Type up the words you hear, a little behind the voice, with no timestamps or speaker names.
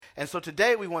And so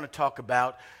today we want to talk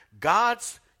about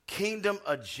God's kingdom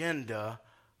agenda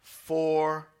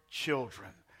for children.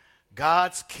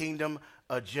 God's kingdom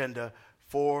agenda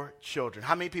for children.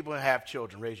 How many people have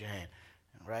children? Raise your hand.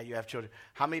 Right? You have children.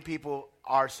 How many people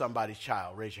are somebody's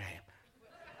child? Raise your hand.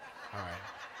 All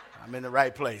right. I'm in the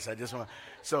right place. I just want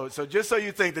so just so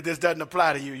you think that this doesn't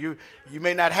apply to you, you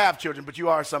may not have children, but you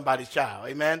are somebody's child.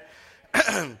 Amen.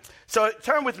 So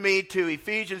turn with me to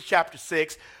Ephesians chapter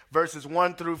 6, verses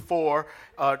 1 through 4,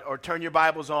 or turn your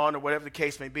Bibles on, or whatever the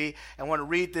case may be. I want to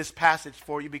read this passage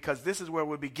for you because this is where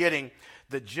we'll be getting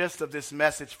the gist of this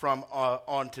message from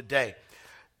on today.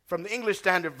 From the English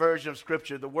Standard Version of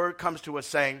Scripture, the word comes to us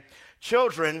saying,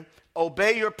 "Children,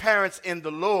 obey your parents in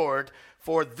the Lord,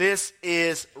 for this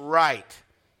is right.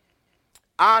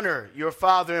 Honor your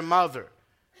father and mother.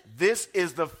 This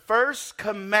is the first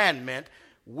commandment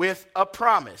with a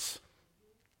promise,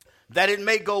 that it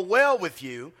may go well with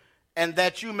you and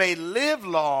that you may live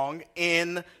long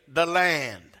in the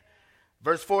land."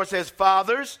 Verse 4 says,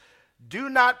 "Fathers, do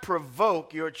not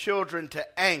provoke your children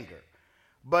to anger,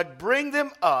 but bring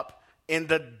them up in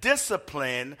the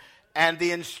discipline and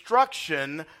the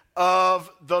instruction of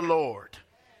the Lord."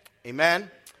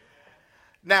 Amen.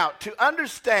 Now, to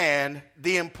understand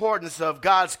the importance of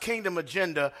God's kingdom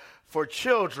agenda for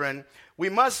children, we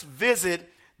must visit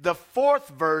the fourth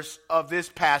verse of this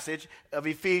passage of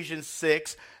Ephesians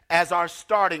 6 as our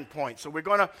starting point. So we're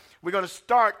going to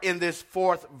start in this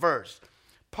fourth verse.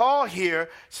 Paul here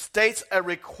states a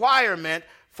requirement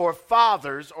for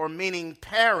fathers, or meaning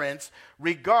parents,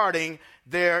 regarding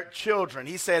their children.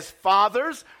 He says,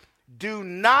 "Fathers, do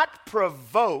not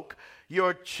provoke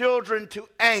your children to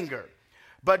anger,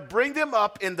 but bring them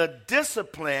up in the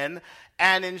discipline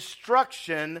and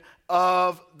instruction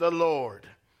of the Lord."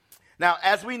 Now,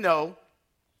 as we know,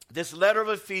 this letter of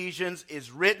Ephesians is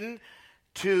written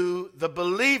to the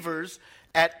believers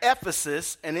at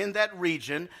Ephesus and in that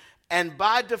region, and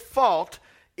by default,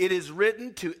 it is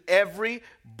written to every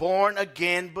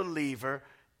born-again believer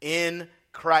in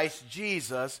Christ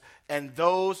Jesus and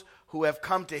those who have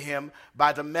come to him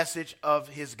by the message of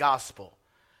his gospel.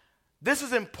 This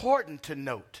is important to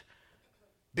note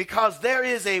because there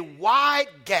is a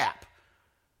wide gap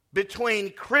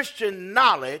between Christian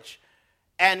knowledge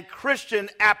and Christian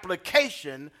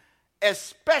application,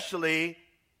 especially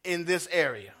in this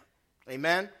area.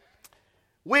 Amen?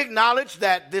 We acknowledge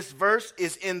that this verse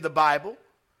is in the Bible,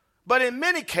 but in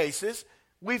many cases,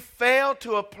 we fail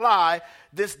to apply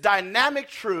this dynamic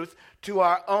truth to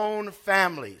our own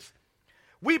families.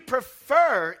 We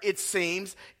prefer, it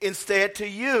seems, instead to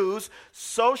use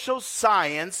social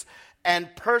science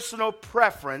and personal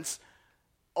preference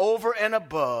over and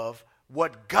above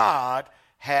what God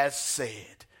has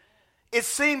said. It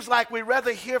seems like we'd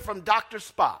rather hear from Dr.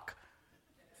 Spock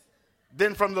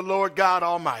than from the Lord God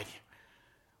Almighty.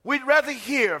 We'd rather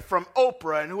hear from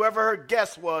Oprah and whoever her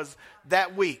guest was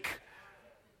that week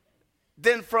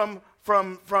than from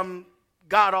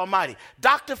God Almighty.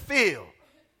 Dr. Phil.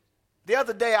 The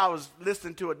other day I was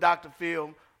listening to a Dr.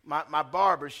 Phil. My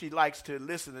barber, she likes to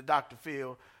listen to Dr.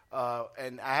 Phil,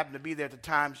 and I happened to be there at the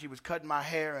time. She was cutting my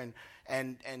hair,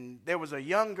 and there was a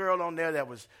young girl on there that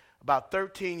was about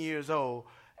 13 years old,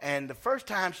 and the first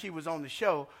time she was on the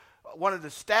show, one of the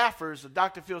staffers, the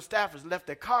Dr. Phil staffers, left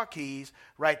their car keys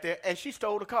right there, and she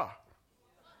stole the car.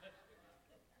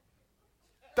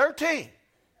 13.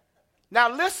 Now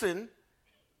listen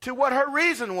to what her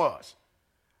reason was.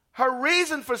 Her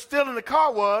reason for stealing the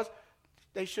car was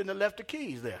they shouldn't have left the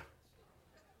keys there.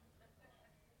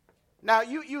 Now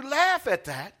you laugh at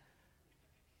that,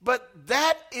 but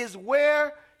that is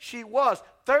where she was.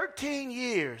 13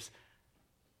 years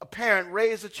a parent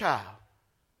raised a child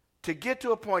to get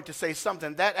to a point to say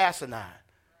something that asinine,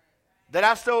 that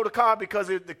I stole the car because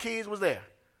the keys was there.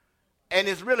 And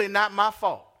it's really not my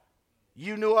fault.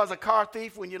 You knew I was a car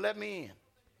thief when you let me in.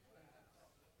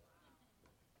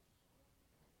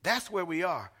 That's where we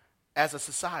are as a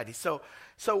society. So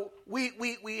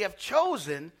we have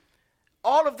chosen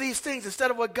all of these things instead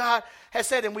of what God has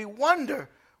said, and we wonder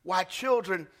why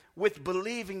children with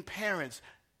believing parents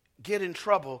get in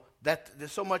trouble, that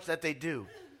there's so much that they do.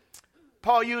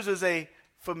 Paul uses a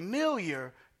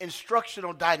familiar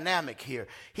instructional dynamic here.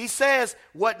 He says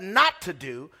what not to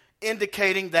do,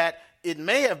 indicating that it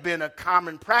may have been a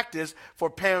common practice for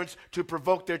parents to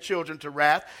provoke their children to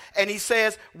wrath. And he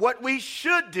says what we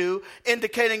should do,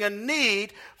 indicating a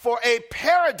need for a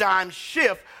paradigm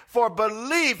shift for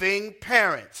believing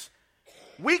parents.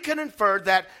 We can infer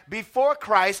that before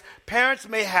Christ, parents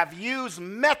may have used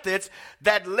methods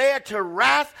that led to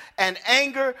wrath and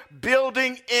anger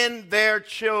building in their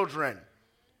children.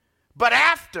 But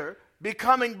after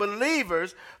becoming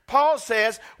believers, Paul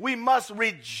says we must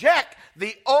reject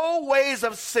the old ways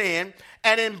of sin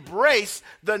and embrace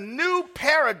the new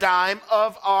paradigm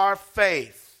of our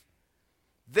faith.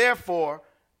 Therefore,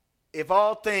 if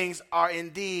all things are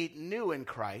indeed new in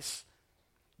Christ,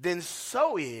 then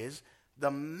so is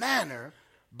the manner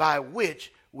by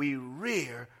which we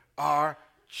rear our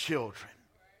children.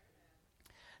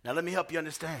 Now, let me help you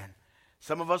understand.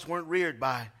 Some of us weren't reared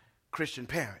by Christian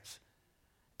parents.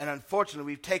 And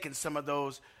unfortunately, we've taken some of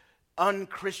those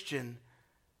unchristian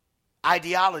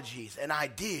ideologies and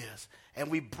ideas, and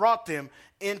we brought them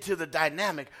into the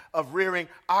dynamic of rearing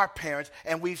our parents.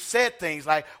 And we've said things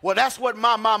like, well, that's what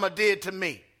my mama did to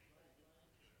me.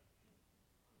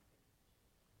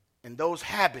 And those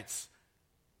habits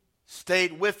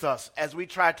stayed with us as we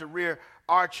tried to rear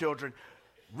our children,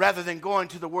 rather than going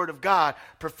to the Word of God,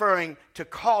 preferring to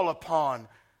call upon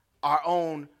our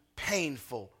own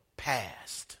painful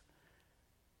past.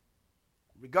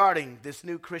 Regarding this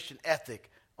new Christian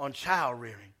ethic on child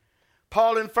rearing,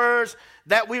 Paul infers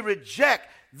that we reject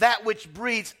that which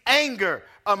breeds anger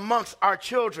amongst our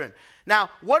children. Now,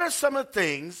 what are some of the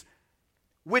things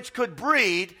which could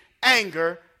breed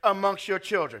anger amongst your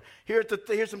children?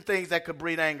 Here's some things that could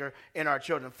breed anger in our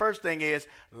children. First thing is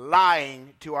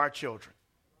lying to our children.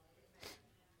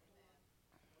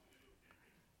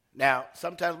 Now,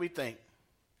 sometimes we think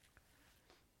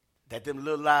that them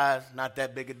little lies, not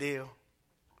that big a deal.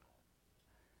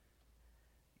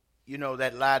 You know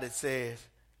that lie that says,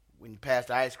 when you pass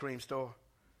the ice cream store,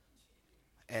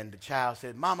 and the child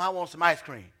said, Mom, I want some ice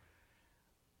cream.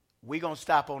 We're going to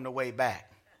stop on the way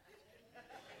back.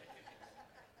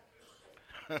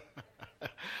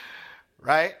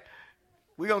 Right?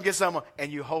 We're going to get some,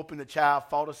 and you're hoping the child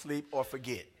fall asleep or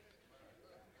forget.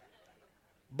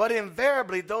 But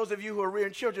invariably, those of you who are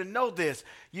rearing children know this.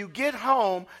 You get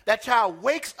home, that child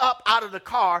wakes up out of the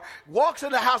car, walks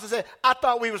in the house and says, I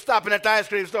thought we were stopping at the ice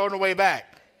cream store on the way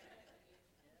back.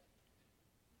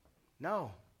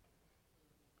 No.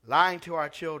 Lying to our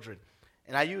children.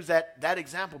 And I use that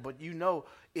example, but you know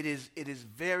it is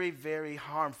very, very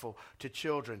harmful to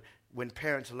children when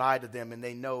parents lie to them and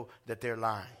they know that they're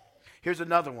lying. Here's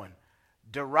another one.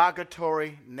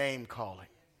 Derogatory name calling.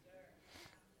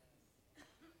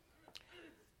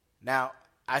 Now,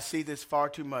 I see this far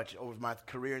too much over my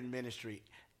career in ministry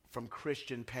from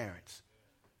Christian parents.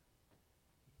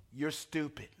 You're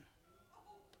stupid.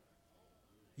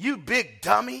 You big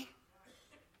dummy.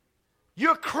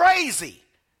 You're crazy.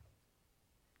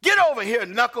 Get over here,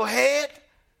 knucklehead.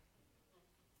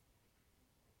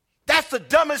 That's the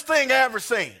dumbest thing I ever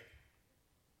seen.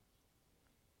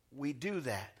 We do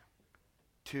that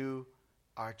to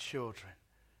our children.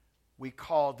 We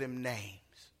call them names.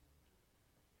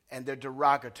 And they're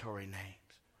derogatory names.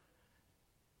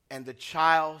 And the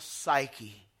child's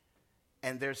psyche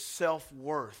and their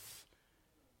self-worth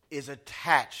is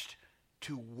attached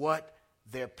to what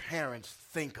their parents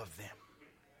think of them.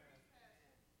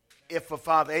 If a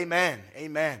father, amen,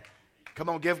 amen. Come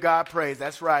on, give God praise.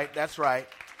 That's right, that's right.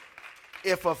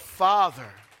 If a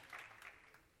father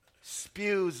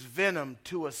spews venom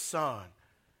to a son,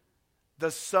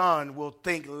 the son will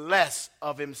think less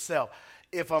of himself.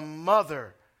 If a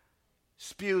mother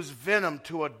spews venom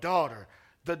to a daughter,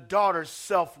 the daughter's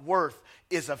self-worth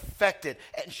is affected,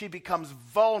 and she becomes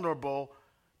vulnerable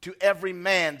to every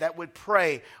man that would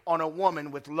prey on a woman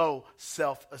with low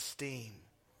self-esteem.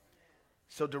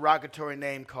 So derogatory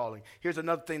name calling. Here's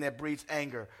another thing that breeds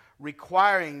anger.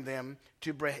 Requiring them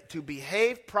to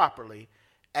behave properly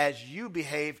as you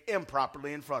behave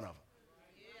improperly in front of them.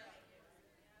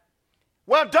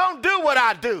 Well, don't do what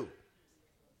I do.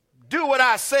 Do what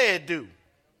I said do.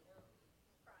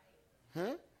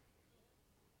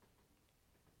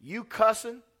 You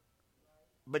cussing,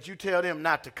 but you tell them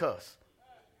not to cuss.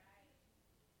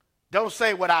 Don't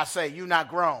say what I say. You're not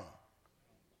grown.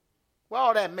 Well,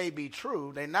 all that may be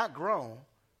true. They're not grown.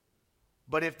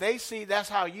 But if they see that's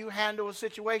how you handle a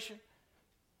situation,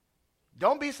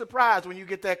 don't be surprised when you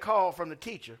get that call from the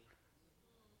teacher.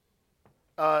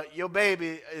 Your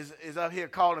baby is up here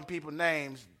calling people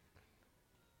names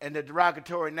and the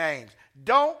derogatory names.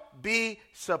 Don't be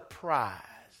surprised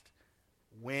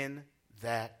when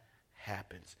that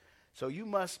happens. So you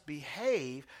must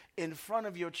behave in front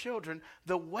of your children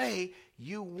the way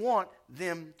you want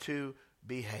them to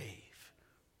behave.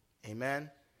 Amen?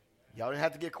 Y'all didn't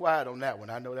have to get quiet on that one.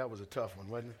 I know that was a tough one,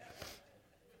 wasn't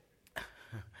it?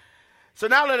 So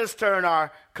now let us turn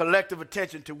our collective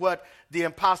attention to what the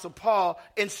Apostle Paul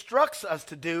instructs us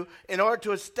to do in order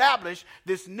to establish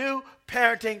this new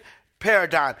parenting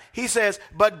paradigm. He says,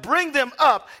 but bring them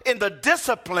up in the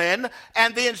discipline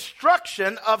and the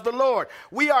instruction of the Lord.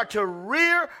 We are to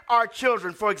rear our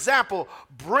children. For example,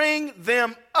 bring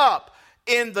them up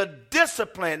in the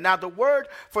discipline. Now, the word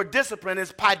for discipline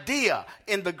is paideia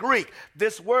in the Greek.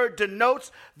 This word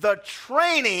denotes the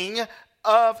training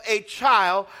of a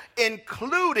child,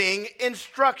 including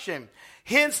instruction.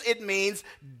 Hence, it means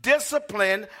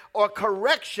discipline or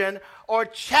correction or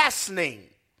chastening,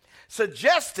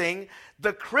 suggesting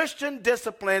the Christian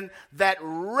discipline that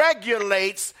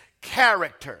regulates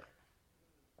character.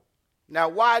 Now,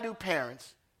 why do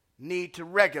parents need to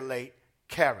regulate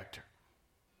character?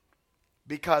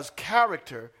 Because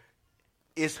character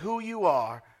is who you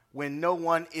are when no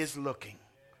one is looking.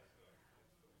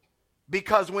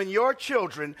 Because when your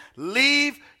children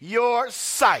leave your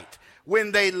sight,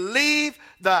 when they leave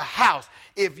the house,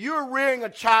 if you're rearing a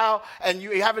child and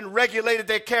you haven't regulated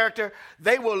their character,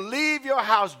 they will leave your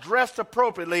house dressed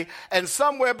appropriately and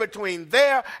somewhere between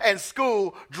there and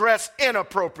school dressed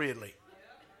inappropriately.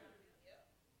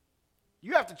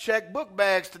 You have to check book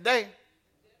bags today.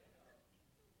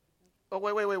 Oh,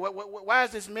 wait. Why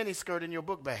is this mini skirt in your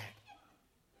book bag?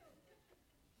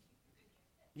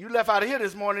 You left out of here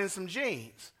this morning in some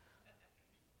jeans.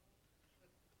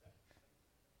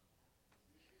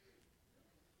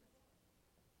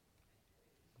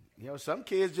 You know, some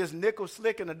kids just nickel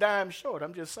slick and a dime short.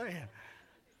 I'm just saying.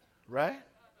 Right?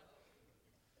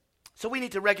 So we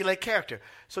need to regulate character.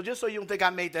 So just so you don't think I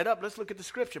made that up, let's look at the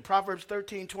scripture. Proverbs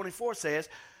 13:24 says,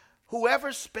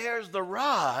 whoever spares the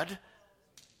rod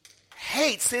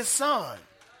hates his son,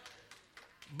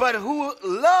 but who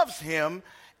loves him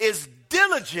is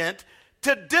diligent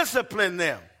to discipline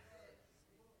them.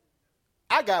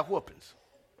 I got whoopings.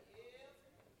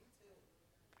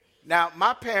 Now,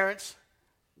 my parents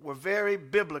were very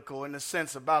biblical in the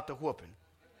sense about the whooping.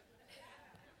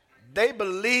 They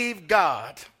believed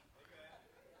God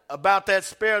about that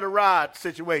spare the rod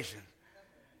situation.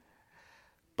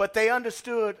 But they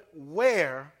understood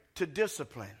where to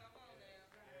discipline.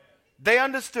 They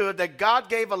understood that God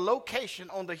gave a location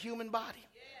on the human body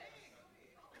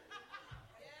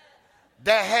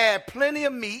that had plenty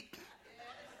of meat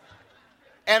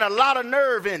and a lot of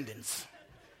nerve endings.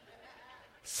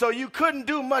 So you couldn't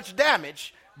do much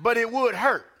damage, but it would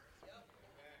hurt.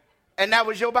 And that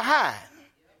was your behind.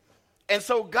 And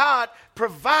so God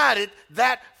provided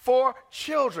that for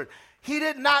children. He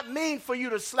did not mean for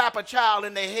you to slap a child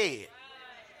in their head.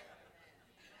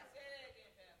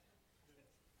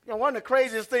 You know, one of the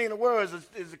craziest things in the world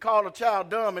is to call a child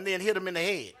dumb and then hit him in the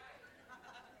head.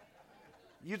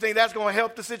 You think that's going to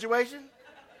help the situation?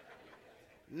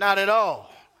 Not at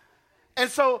all. And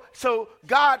so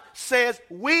God says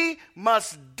we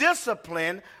must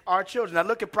discipline our children. Now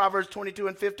look at Proverbs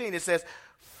 22:15. It says,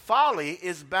 folly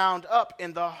is bound up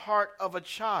in the heart of a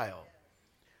child,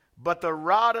 but the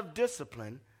rod of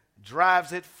discipline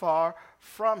drives it far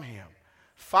from him.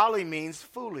 Folly means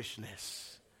foolishness.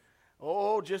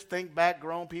 Oh, just think back,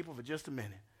 grown people, for just a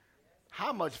minute.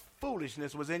 How much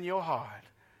foolishness was in your heart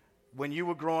when you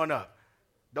were growing up?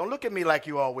 Don't look at me like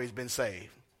you always been saved.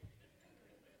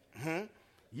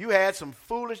 You had some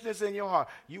foolishness in your heart.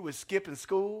 You were skipping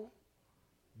school,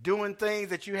 doing things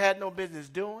that you had no business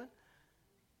doing.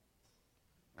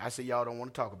 I see y'all don't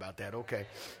want to talk about that. Okay.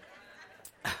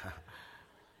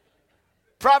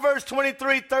 Proverbs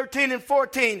 23:13 and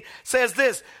 14 says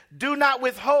this, do not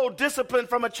withhold discipline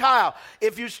from a child.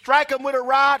 If you strike him with a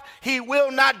rod, he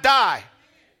will not die.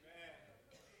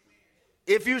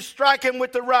 If you strike him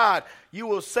with the rod, you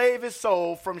will save his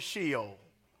soul from Sheol.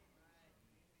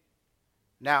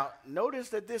 Now, notice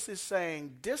that this is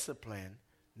saying discipline,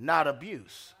 not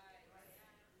abuse.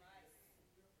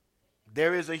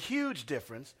 There is a huge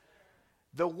difference.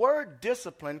 The word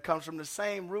discipline comes from the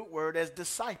same root word as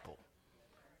disciple.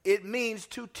 It means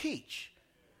to teach.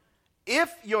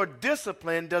 If your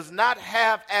discipline does not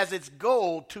have as its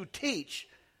goal to teach,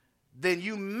 then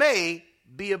you may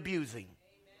be abusing.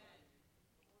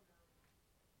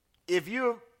 If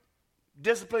you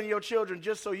discipline your children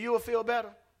just so you will feel better,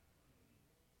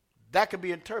 that could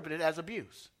be interpreted as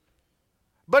abuse.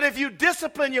 But if you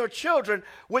discipline your children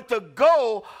with the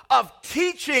goal of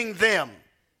teaching them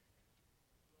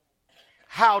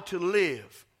how to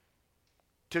live,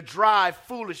 to drive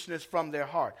foolishness from their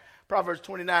heart. Proverbs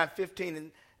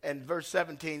 29:15 and verse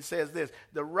 17 says this,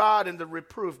 the rod and the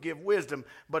reproof give wisdom,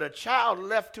 but a child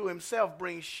left to himself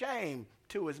brings shame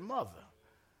to his mother.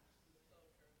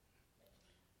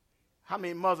 How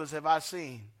many mothers have I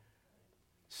seen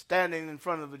standing in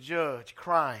front of the judge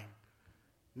crying,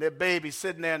 and their baby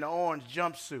sitting there in the orange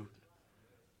jumpsuit,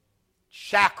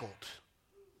 shackled,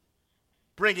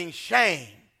 bringing shame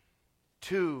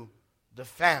to the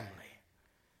family.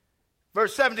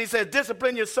 Verse 17 says,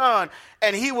 discipline your son,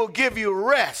 and he will give you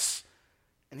rest,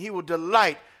 and he will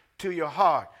delight to your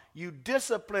heart. You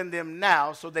discipline them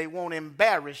now so they won't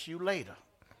embarrass you later.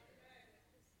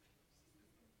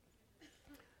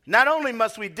 Not only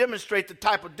must we demonstrate the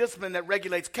type of discipline that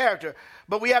regulates character,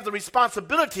 but we have the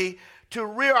responsibility to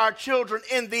rear our children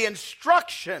in the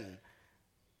instruction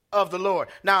of the Lord.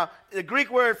 Now, the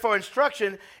Greek word for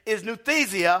instruction is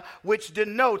nouthesia, which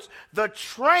denotes the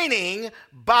training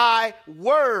by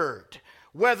word,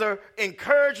 whether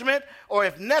encouragement or,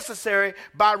 if necessary,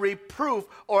 by reproof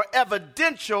or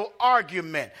evidential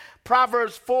argument.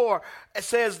 Proverbs 4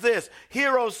 says this,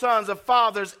 hear, O sons of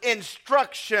fathers,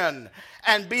 instruction,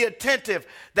 and be attentive,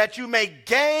 that you may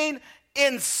gain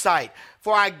insight.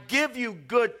 For I give you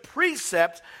good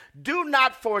precepts. Do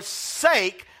not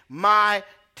forsake my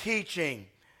teaching.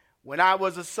 When I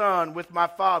was a son with my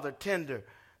father, tender,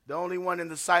 the only one in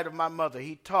the sight of my mother,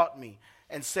 he taught me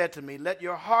and said to me, let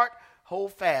your heart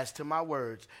hold fast to my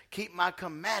words. Keep my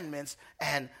commandments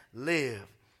and live.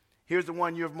 Here's the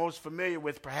one you're most familiar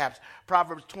with, perhaps.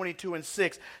 Proverbs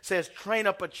 22:6 says, train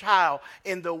up a child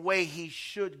in the way he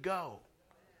should go.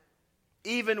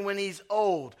 Even when he's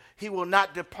old, he will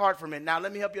not depart from it. Now,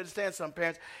 let me help you understand something,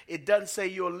 parents. It doesn't say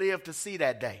you'll live to see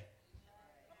that day.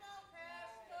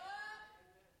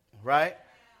 Right?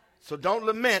 So don't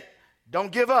lament.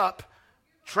 Don't give up.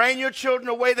 Train your children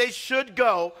the way they should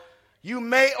go. You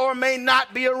may or may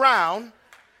not be around,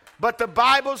 but the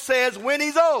Bible says when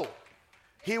he's old,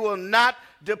 he will not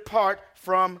depart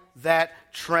from that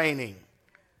training.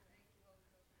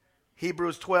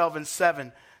 Hebrews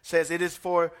 12:7 says it is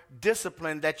for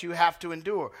discipline that you have to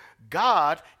endure.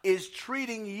 God is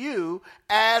treating you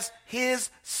as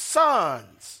his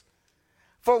sons.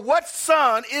 For what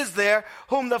son is there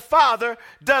whom the father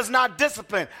does not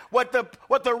discipline? What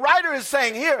the writer is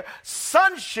saying here,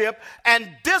 sonship and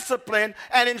discipline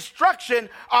and instruction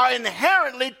are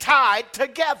inherently tied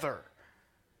together.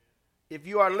 If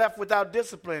you are left without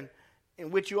discipline,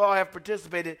 in which you all have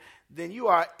participated, then you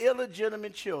are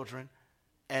illegitimate children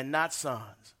and not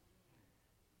sons.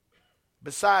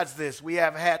 Besides this, we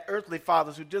have had earthly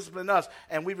fathers who disciplined us,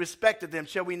 and we respected them.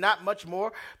 Shall we not much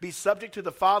more be subject to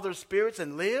the Father of spirits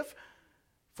and live?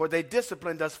 For they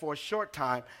disciplined us for a short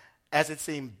time, as it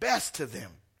seemed best to them.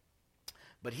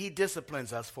 But he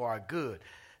disciplines us for our good,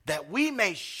 that we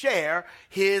may share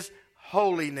his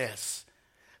holiness.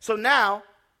 So now,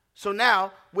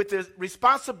 with the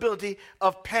responsibility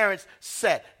of parents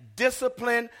set,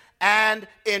 discipline and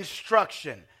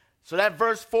instruction. So that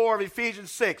verse 4 of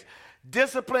Ephesians 6,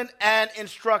 discipline and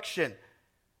instruction.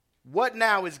 What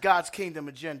now is God's kingdom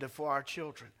agenda for our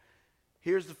children?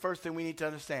 Here's the first thing we need to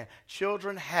understand.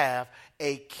 Children have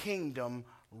a kingdom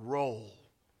role.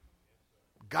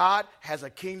 God has a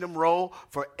kingdom role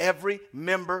for every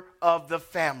member of the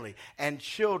family, and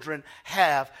children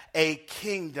have a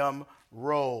kingdom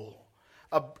role.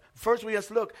 First, we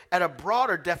just look at a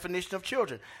broader definition of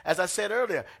children. As I said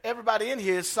earlier, everybody in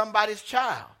here is somebody's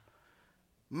child.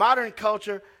 Modern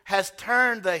culture has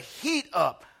turned the heat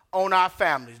up on our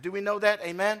families. Do we know that?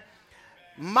 Amen?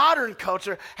 Modern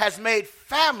culture has made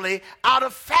family out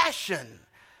of fashion.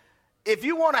 If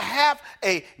you want to have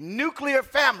a nuclear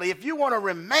family, if you want to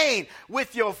remain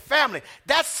with your family,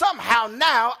 that's somehow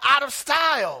now out of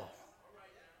style.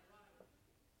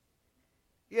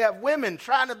 You have women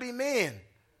trying to be men.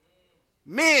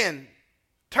 Men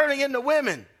turning into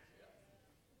women.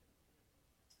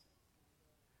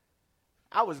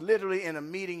 I was literally in a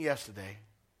meeting yesterday,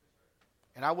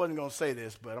 and I wasn't going to say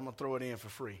this, but I'm going to throw it in for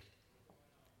free.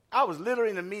 I was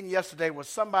literally in a meeting yesterday where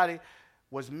somebody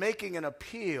was making an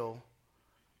appeal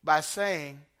by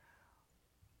saying,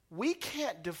 we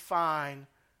can't define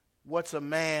what's a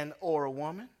man or a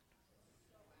woman.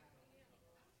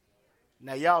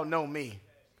 Now, y'all know me.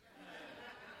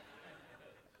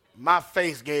 My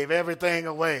face gave everything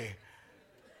away.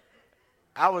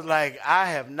 I was like, I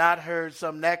have not heard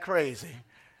something that crazy.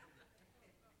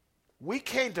 We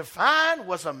can't define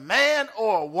what's a man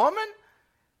or a woman?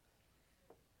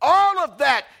 All of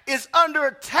that is under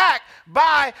attack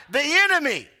by the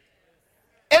enemy.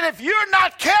 And if you're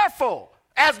not careful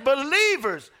as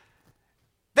believers,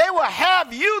 they will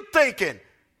have you thinking,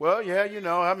 well, yeah,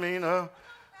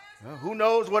 who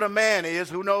knows what a man is?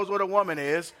 Who knows what a woman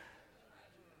is?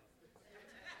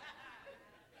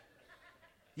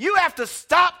 You have to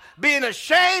stop being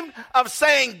ashamed of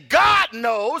saying God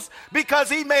knows, because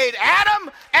he made Adam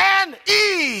and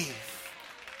Eve.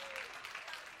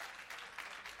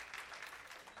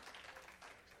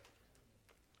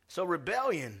 So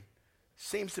rebellion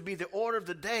seems to be the order of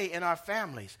the day in our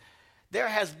families. There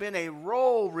has been a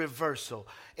role reversal.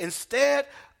 Instead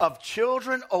of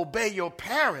children obey your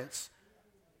parents,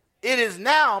 it is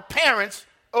now parents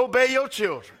obey your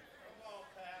children.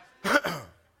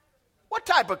 What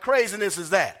type of craziness is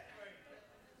that?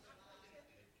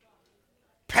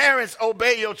 Parents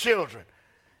obey your children.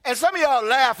 And some of y'all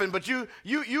laughing, but you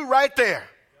right there.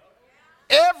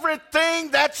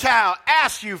 Everything that child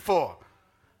asks you for,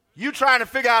 you trying to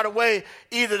figure out a way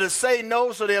either to say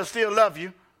no so they'll still love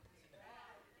you,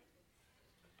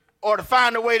 or to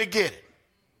find a way to get it.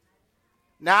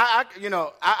 Now,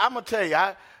 I'm going to tell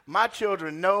you, my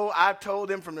children know, I told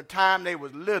them from the time they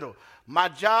was little, my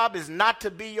job is not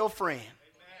to be your friend.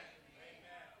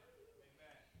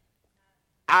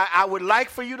 I would like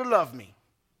for you to love me.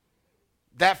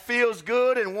 That feels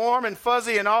good and warm and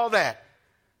fuzzy and all that.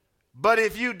 But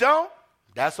if you don't,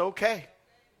 that's okay.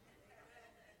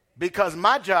 Because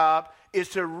my job is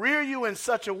to rear you in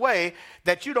such a way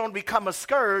that you don't become a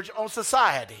scourge on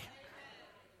society.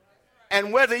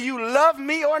 And whether you love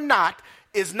me or not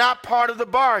is not part of the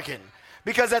bargain.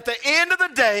 Because at the end of the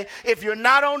day, if you're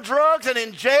not on drugs and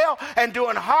in jail and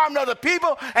doing harm to other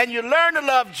people and you learn to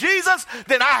love Jesus,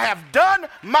 then I have done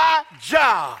my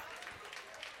job.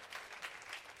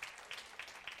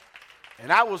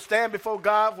 And I will stand before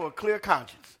God with a clear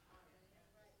conscience.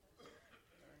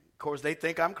 Of course, they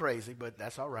think I'm crazy, but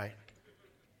that's all right.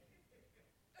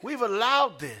 We've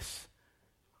allowed this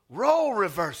role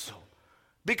reversal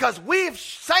because we've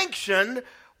sanctioned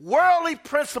worldly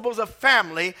principles of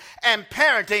family and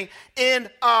parenting in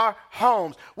our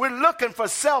homes. We're looking for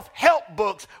self-help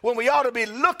books when we ought to be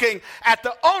looking at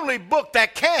the only book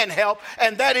that can help,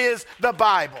 and that is the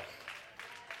Bible.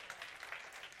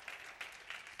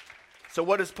 So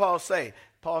what does Paul say?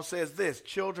 Paul says this: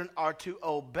 children are to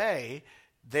obey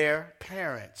their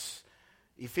parents.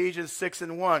 Ephesians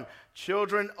 6:1,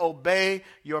 children, obey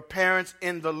your parents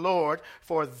in the Lord,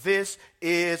 for this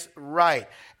is right.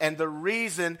 And the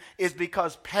reason is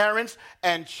because parents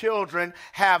and children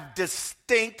have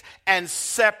distinct and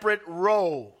separate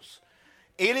roles.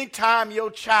 Anytime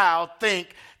your child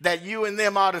think that you and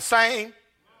them are the same,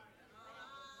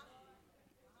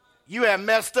 you have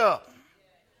messed up.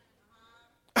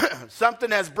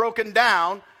 Something has broken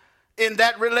down in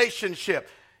that relationship.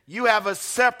 You have a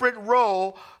separate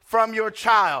role from your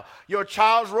child. Your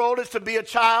child's role is to be a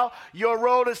child. Your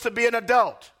role is to be an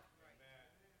adult.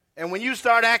 And when you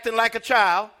start acting like a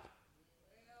child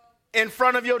in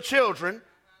front of your children,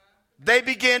 they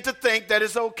begin to think that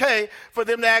it's okay for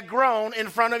them to act grown in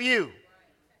front of you.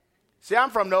 See, I'm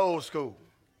from the old school.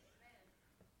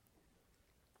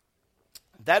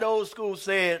 That old school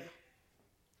said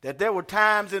that there were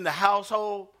times in the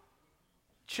household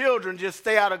children just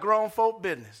stay out of grown folk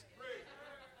business.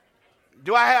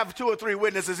 Do I have 2 or 3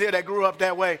 witnesses here that grew up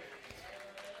that way?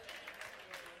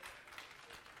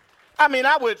 I mean,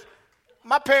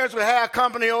 my parents would have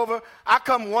company over. I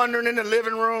come wandering in the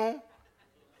living room.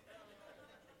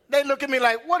 They look at me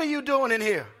like, what are you doing in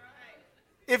here?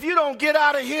 If you don't get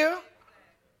out of here.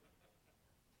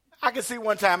 I can see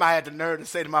one time I had the nerve to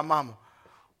say to my mama,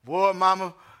 boy,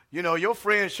 mama, you know, your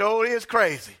friend sure is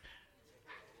crazy.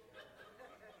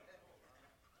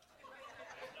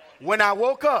 When I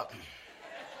woke up,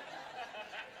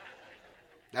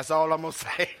 that's all I'm going to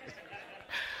say.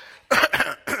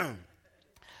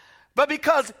 But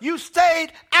because you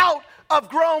stayed out of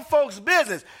grown folks'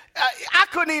 business, I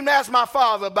couldn't even ask my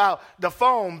father about the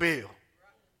phone bill.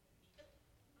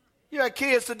 You had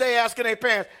kids today asking their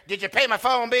parents, did you pay my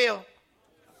phone bill?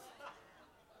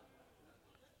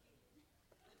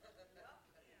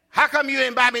 How come you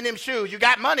didn't buy me them shoes? You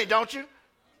got money, don't you?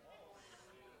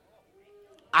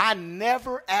 I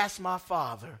never asked my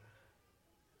father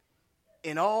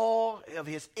in all of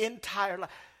his entire life.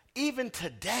 Even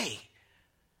today,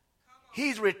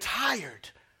 he's retired.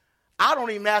 I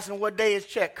don't even ask him what day his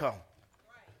check come.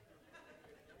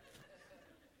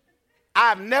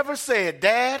 I've never said,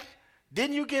 Dad,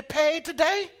 didn't you get paid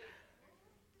today?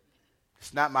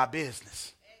 It's not my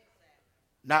business.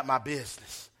 Not my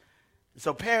business.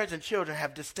 So parents and children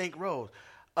have distinct roles.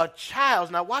 A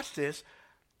child's, now watch this,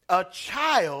 a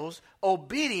child's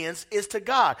obedience is to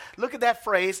God. Look at that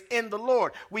phrase, in the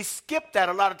Lord. We skip that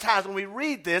a lot of times when we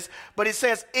read this, but it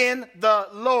says in the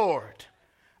Lord.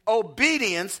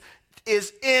 Obedience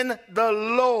is in the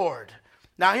Lord.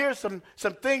 Now here's some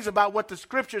things about what the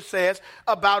scripture says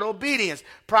about obedience.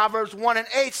 Proverbs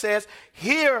 1:8 says,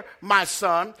 hear, my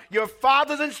son, your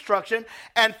father's instruction,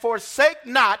 and forsake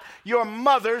not your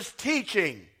mother's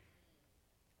teaching.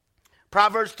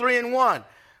 Proverbs 3:1,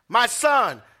 my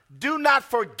son, do not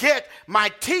forget my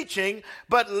teaching,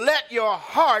 but let your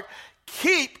heart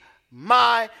keep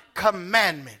my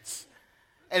commandments.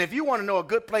 And if you want to know a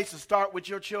good place to start with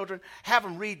your children, have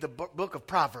them read the book of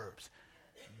Proverbs.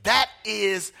 That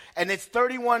is, and it's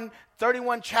 31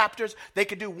 chapters. They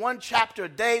could do one chapter a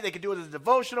day. They could do it as a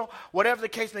devotional, whatever the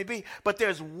case may be. But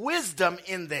there's wisdom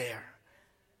in there.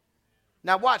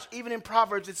 Now watch, even in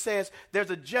Proverbs it says there's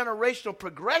a generational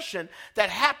progression that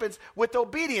happens with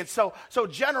obedience. So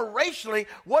generationally,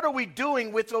 what are we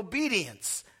doing with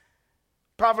obedience?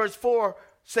 Proverbs 4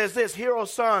 says this, hear, O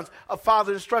sons of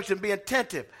father's instruction, be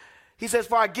attentive. He says,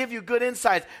 for I give you good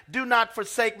insights. Do not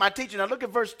forsake my teaching. Now look at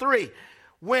verse 3.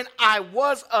 When I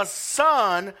was a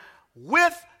son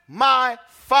with my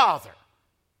father.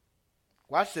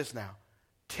 Watch this now.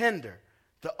 Tender,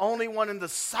 the only one in the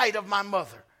sight of my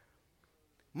mother.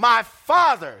 My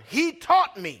father, he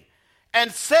taught me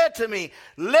and said to me,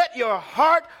 let your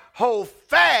heart hold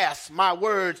fast my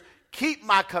words, keep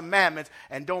my commandments,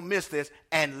 and don't miss this,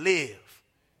 and live.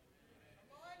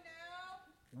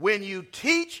 When you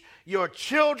teach your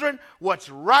children what's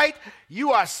right,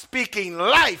 you are speaking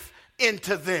life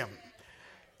into them.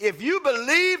 If you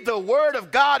believe the word of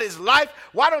God is life,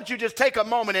 why don't you just take a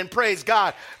moment and praise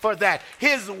God for that?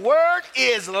 His word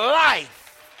is life.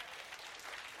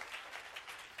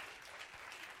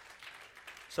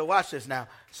 So watch this now.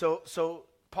 So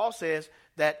Paul says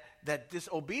that this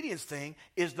obedience thing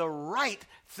is the right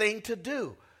thing to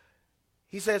do.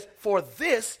 He says, for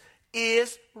this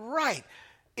is right.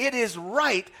 It is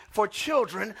right for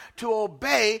children to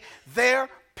obey their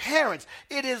parents.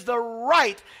 It is the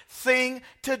right thing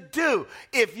to do.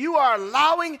 If you are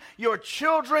allowing your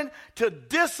children to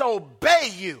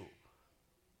disobey you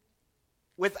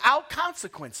without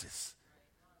consequences,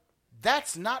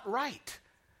 that's not right.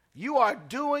 You are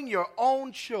doing your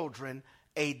own children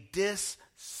a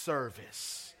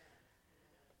disservice.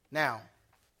 Now,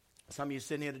 some of you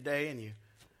sitting here today and you're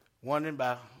wondering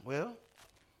about, well,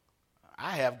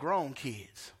 I have grown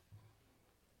kids.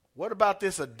 What about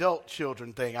this adult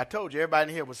children thing? I told you everybody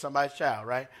in here was somebody's child,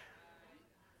 right?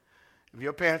 If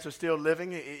your parents are still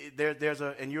living,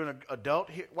 and you're an adult,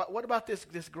 what about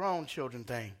this grown children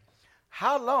thing?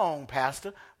 How long,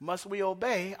 Pastor, must we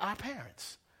obey our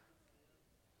parents?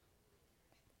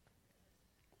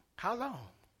 How long?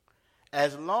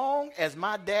 As long as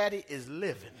my daddy is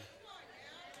living.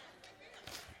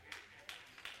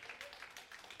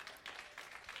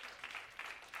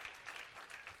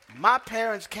 My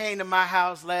parents came to my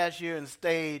house last year and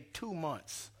stayed 2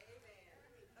 months.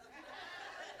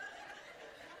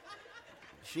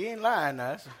 She ain't lying to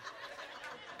us.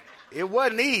 It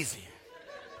wasn't easy.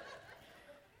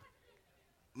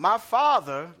 My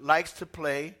father likes to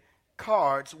play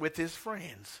cards with his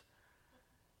friends.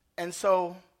 And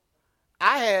so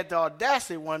I had the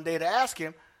audacity one day to ask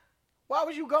him, why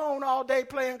was you gone all day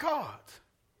playing cards?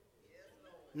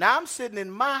 Now I'm sitting in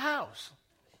my house,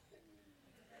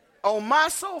 on my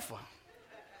sofa.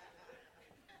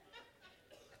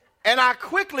 And I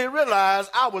quickly realized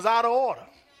I was out of order.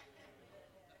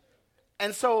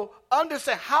 And so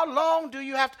understand, how long do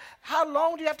you have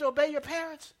to obey your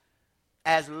parents?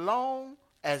 As long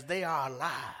as they are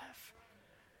alive.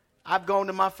 I've gone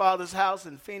to my father's house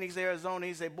in Phoenix, Arizona.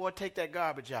 He said, boy, take that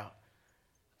garbage out.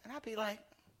 And I'd be like,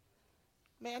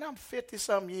 man, I'm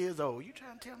 50-something years old. You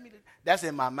trying to tell me that? That's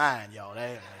in my mind, y'all.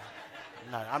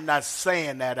 I'm not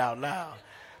saying that out loud.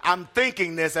 I'm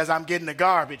thinking this as I'm getting the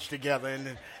garbage together.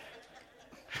 And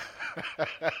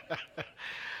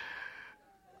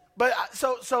but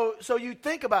so you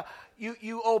think about,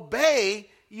 you obey,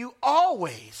 you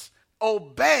always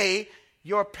obey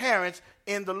your parents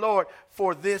in the Lord,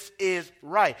 for this is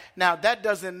right. Now, that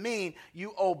doesn't mean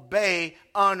you obey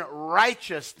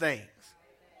unrighteous things.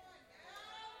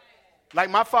 Like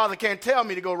my father can't tell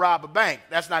me to go rob a bank.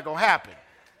 That's not going to happen.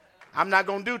 I'm not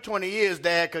going to do 20 years,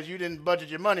 Dad, because you didn't budget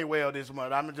your money well this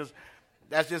month.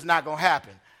 That's just not going to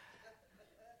happen.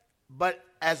 But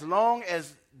as long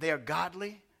as they're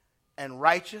godly and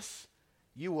righteous,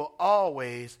 you will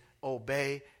always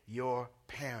obey your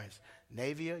parents.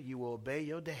 Navia, you will obey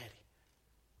your daddy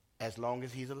as long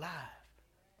as he's alive.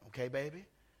 Okay, baby?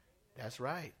 That's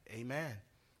right. Amen.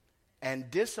 And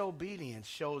disobedience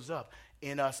shows up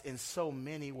in us in so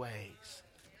many ways.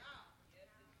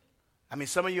 I mean,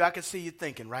 some of you, I can see you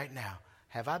thinking right now,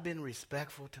 have I been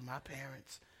respectful to my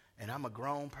parents and I'm a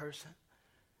grown person?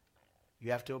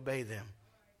 You have to obey them.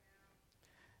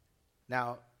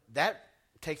 Now, that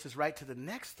takes us right to the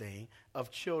next thing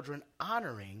of children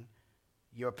honoring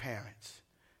your parents.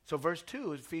 So verse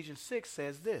 2, Ephesians 6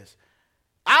 says this,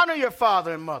 honor your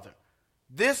father and mother.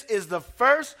 This is the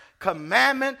first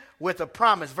commandment with a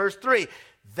promise. Verse 3,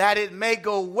 that it may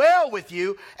go well with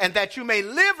you and that you may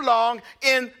live long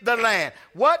in the land.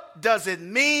 What does it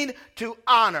mean to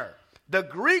honor? The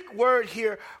Greek word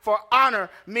here for honor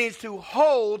means to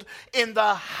hold in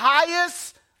the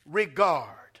highest regard.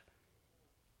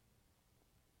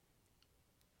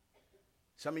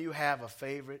 Some of you have a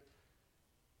favorite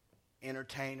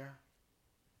entertainer,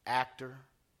 actor,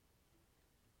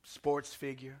 sports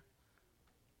figure.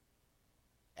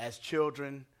 As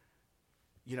children,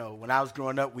 you know, when I was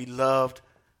growing up, we loved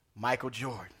Michael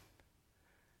Jordan.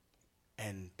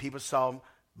 And people saw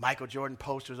Michael Jordan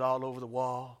posters all over the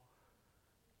wall.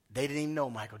 They didn't even know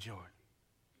Michael Jordan.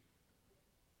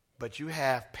 But you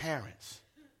have parents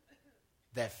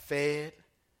that fed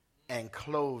and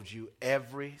clothed you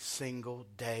every single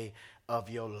day of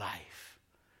your life.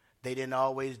 They didn't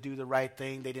always do the right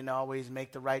thing. They didn't always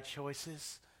make the right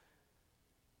choices.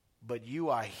 But you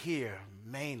are here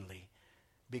mainly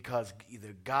because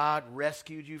either God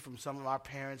rescued you from some of our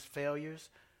parents' failures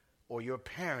or your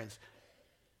parents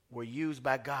were used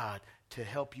by God to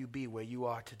help you be where you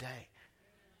are today.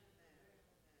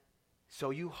 So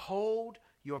you hold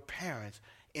your parents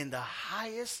in the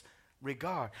highest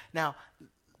regard. Now,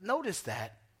 notice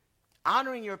that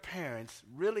honoring your parents,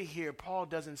 really here, Paul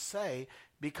doesn't say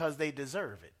because they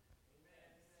deserve it.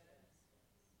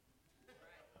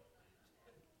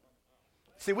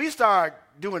 See, we start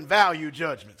doing value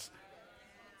judgments.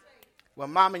 Well,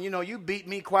 Mama, you know, you beat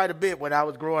me quite a bit when I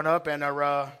was growing up, and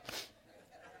I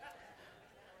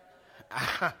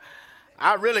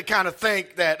really kind of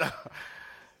think that,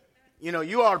 you know,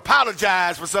 you ought to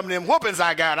apologize for some of them whoopings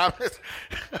I got.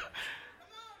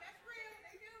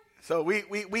 So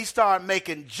we start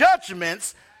making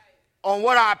judgments on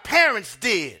what our parents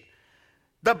did.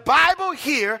 The Bible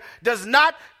here does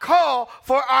not call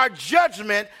for our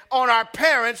judgment on our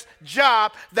parents'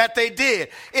 job that they did.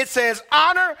 It says,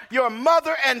 honor your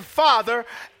mother and father,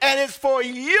 and it's for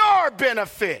your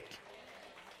benefit.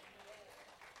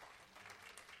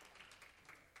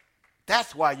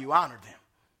 That's why you honor them.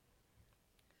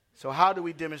 So how do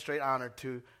we demonstrate honor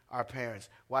to our parents?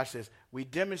 Watch this. We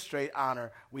demonstrate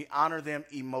honor. We honor them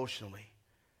emotionally.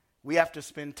 We have to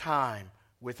spend time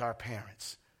with our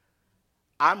parents.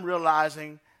 I'm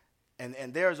realizing,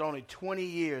 and there's only 20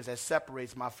 years that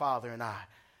separates my father and I.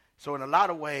 So in a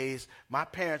lot of ways, my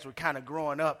parents were kind of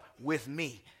growing up with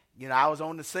me. You know, I was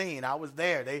on the scene. I was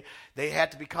there. They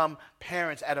had to become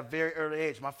parents at a very early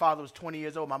age. My father was 20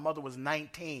 years old. My mother was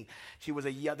 19.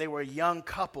 They were a young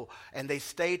couple, and they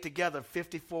stayed together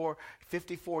 54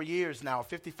 years now,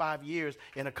 55 years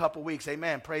in a couple weeks.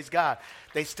 Amen. Praise God.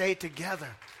 They stayed together.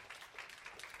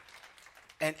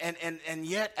 And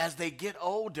yet, as they get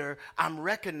older, I'm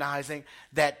recognizing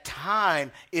that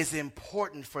time is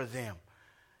important for them.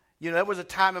 You know, there was a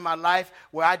time in my life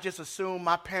where I just assumed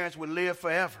my parents would live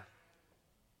forever.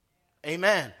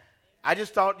 Amen. I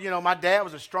just thought, you know, my dad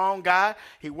was a strong guy.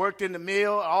 He worked in the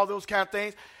mill, all those kind of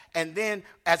things. And then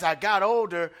as I got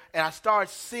older and I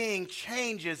started seeing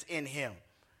changes in him,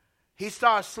 he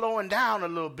started slowing down a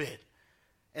little bit.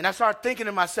 And I started thinking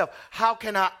to myself, how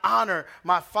can I honor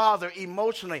my father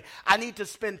emotionally? I need to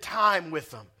spend time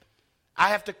with him. I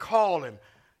have to call him.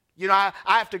 You know, I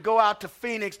have to go out to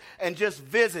Phoenix and just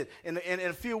visit. In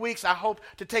a few weeks, I hope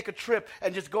to take a trip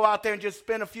and just go out there and just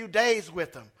spend a few days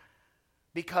with them.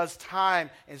 Because time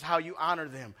is how you honor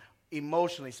them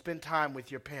emotionally. Spend time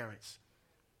with your parents.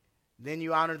 Then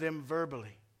you honor them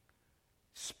verbally.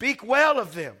 Speak well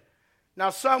of them. Now,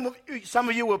 some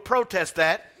of you will protest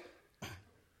that.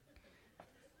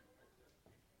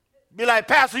 Be like,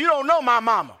 Pastor, you don't know my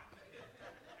mama.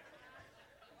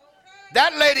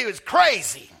 That lady was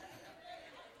crazy.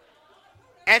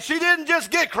 And she didn't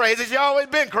just get crazy, she always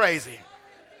been crazy.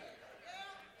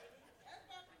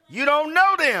 You don't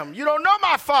know them. You don't know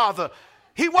my father.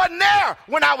 He wasn't there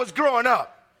when I was growing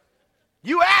up.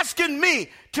 You asking me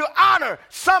to honor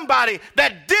somebody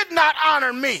that did not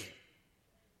honor me.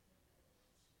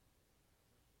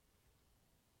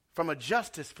 From a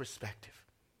justice perspective,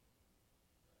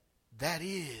 that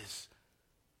is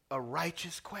a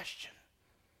righteous question.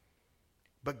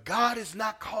 But God is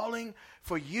not calling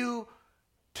for you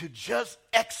to just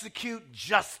execute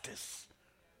justice.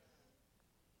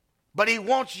 But he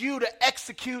wants you to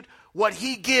execute what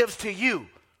he gives to you.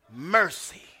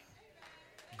 Mercy.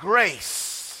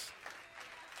 Grace.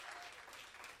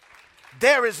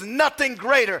 There is nothing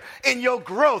greater in your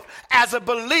growth as a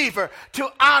believer to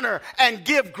honor and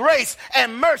give grace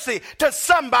and mercy to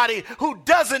somebody who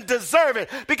doesn't deserve it,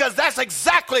 because that's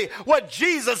exactly what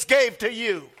Jesus gave to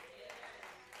you.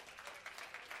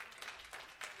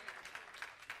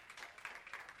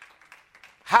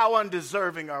 How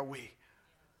undeserving are we?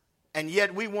 And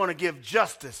yet we want to give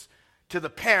justice to the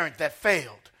parent that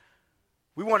failed.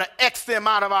 We want to X them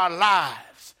out of our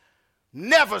lives,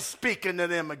 never speaking to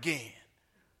them again.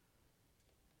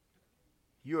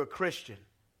 You're a Christian.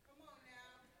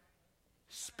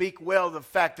 Speak well of the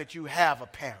fact that you have a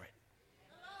parent.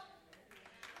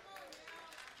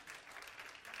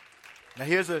 Now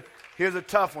here's a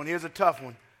tough one. Here's a tough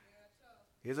one.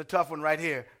 Here's a tough one right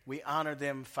here. We honor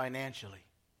them financially.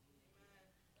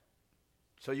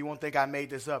 So you won't think I made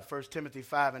this up. 1 Timothy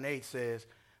 5:8 says,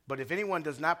 but if anyone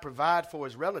does not provide for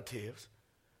his relatives,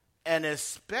 and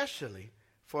especially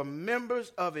for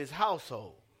members of his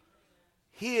household,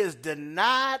 he is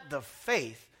denied the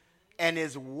faith and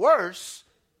is worse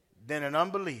than an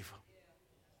unbeliever.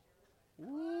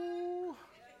 Ooh.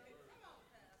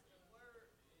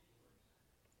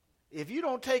 If you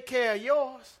don't take care of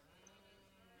yours,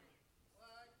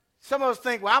 some of us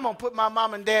think, well, I'm going to put my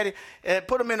mom and daddy and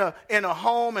put them in a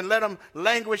home and let them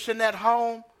languish in that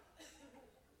home.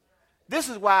 This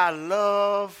is why I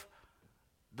love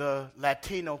the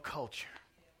Latino culture.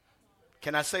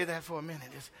 Can I say that for a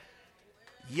minute?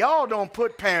 Y'all don't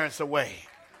put parents away.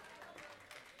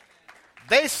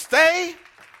 They stay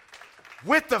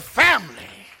with the family.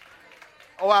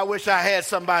 Oh, I wish I had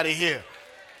somebody here.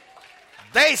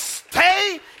 They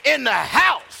stay in the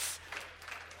house.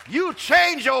 You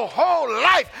change your whole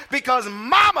life because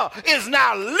mama is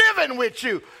now living with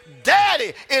you.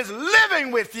 Daddy is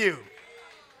living with you.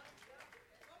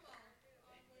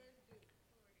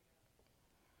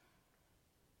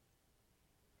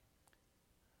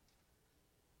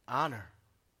 Honor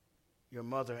your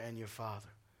mother and your father.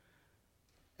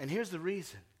 And here's the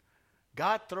reason.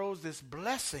 God throws this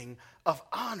blessing of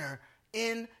honor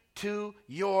into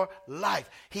your life.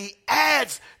 He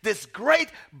adds this great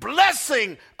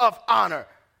blessing of honor.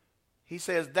 He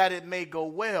says that it may go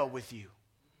well with you.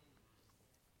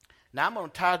 Now I'm going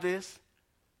to tie this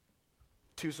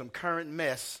to some current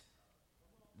mess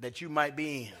that you might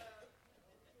be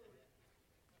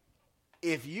in.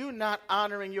 If you're not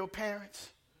honoring your parents,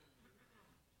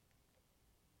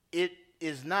 it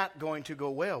is not going to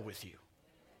go well with you.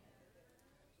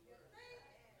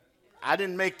 I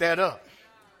didn't make that up.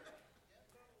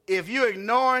 If you're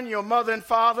ignoring your mother and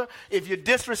father, if you're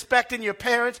disrespecting your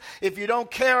parents, if you don't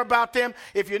care about them,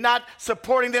 if you're not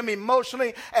supporting them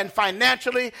emotionally and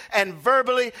financially and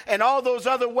verbally and all those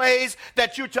other ways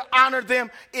that you're to honor them,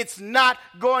 it's not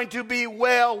going to be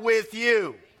well with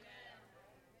you.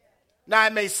 Now,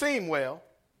 it may seem well,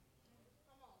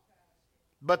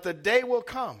 but the day will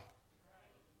come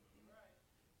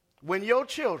when your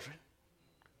children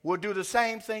will do the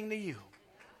same thing to you.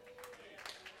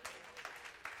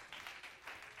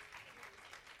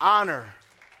 Honor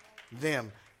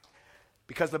them.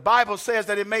 Because the Bible says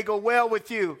that it may go well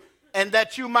with you and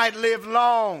that you might live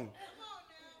long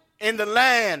in the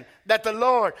land that the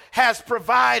Lord has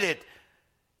provided.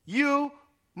 You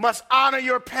must honor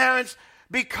your parents,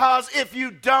 because if you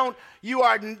don't, you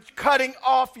are cutting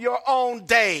off your own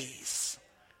days.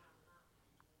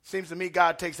 Seems to me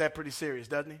God takes that pretty serious,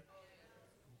 doesn't he?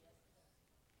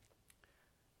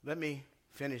 Let me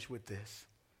finish with this.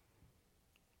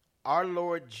 Our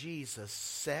Lord Jesus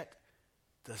set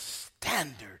the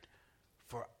standard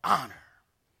for honor.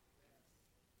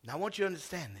 Now I want you to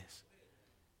understand this.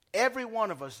 Every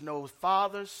one of us knows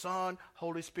Father, Son,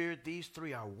 Holy Spirit, these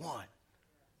three are one.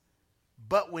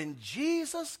 But when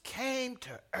Jesus came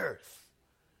to earth,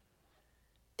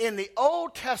 in the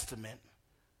Old Testament,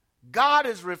 God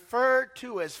is referred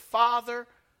to as Father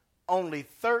only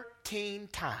 13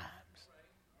 times.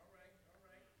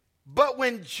 But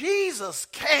when Jesus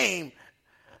came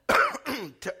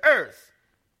to earth,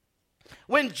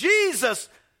 when Jesus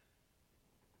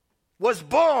was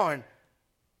born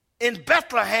in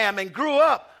Bethlehem and grew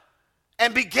up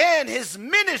and began his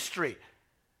ministry,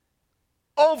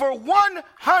 over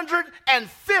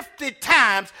 150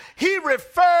 times he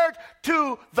referred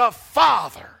to the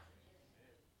Father.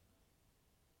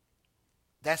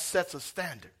 That sets a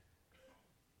standard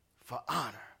for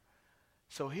honor.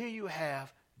 So here you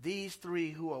have these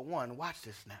three who are one. Watch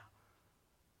this now.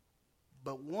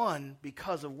 But one,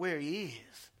 because of where he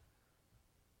is,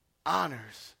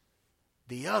 honors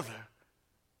the other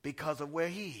because of where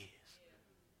he is.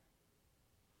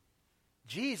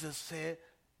 Jesus said,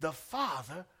 the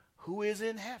Father who is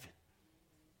in heaven.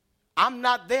 I'm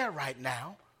not there right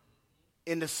now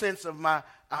in the sense of my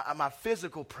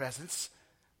physical presence.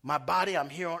 My body, I'm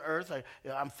here on earth.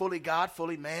 I'm fully God,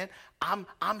 fully man. I'm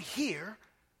here,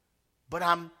 but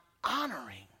I'm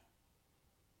honoring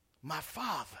my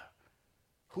Father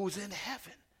who's in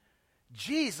heaven.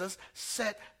 Jesus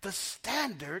set the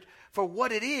standard for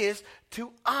what it is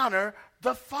to honor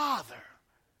the Father.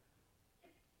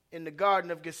 In the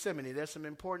Garden of Gethsemane, there's some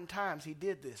important times he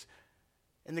did this.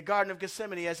 In the Garden of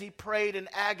Gethsemane, as he prayed in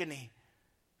agony,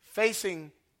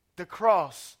 facing the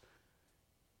cross,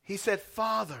 he said,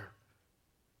 Father,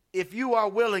 if you are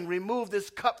willing, remove this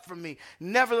cup from me.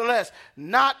 Nevertheless,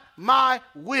 not my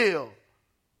will,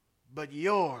 but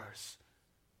yours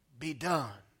be done.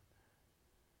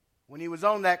 When he was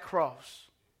on that cross,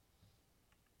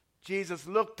 Jesus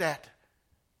looked at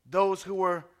those who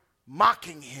were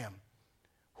mocking him,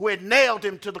 who had nailed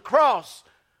him to the cross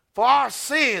for our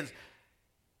sins.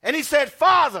 And he said,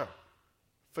 Father,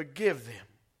 forgive them,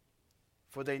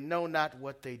 for they know not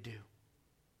what they do.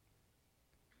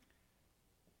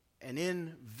 And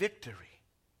in victory,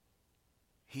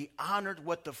 he honored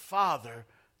what the Father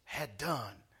had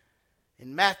done.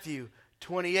 In Matthew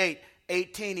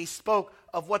 28:18, he spoke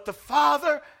of what the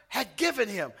Father had given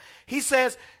him. He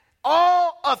says,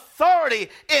 all authority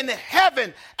in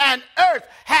heaven and earth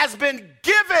has been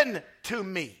given to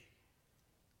me.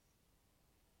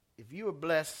 If you are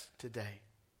blessed today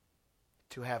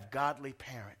to have godly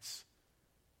parents,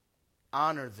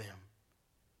 honor them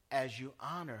as you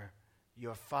honor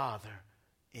your Father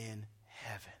in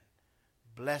heaven.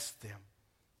 Bless them,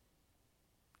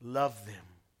 love them,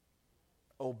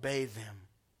 obey them,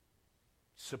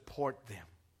 support them.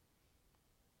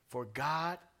 For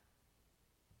God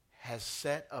has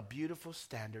set a beautiful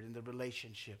standard in the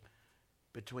relationship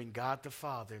between God the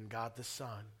Father and God the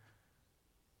Son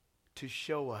to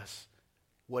show us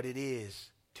what it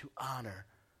is to honor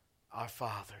our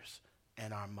fathers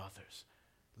and our mothers.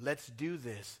 Let's do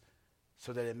this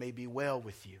so that it may be well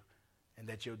with you and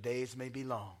that your days may be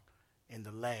long in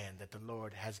the land that the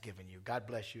Lord has given you. God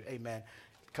bless you. Amen.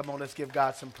 Come on, let's give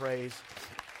God some praise.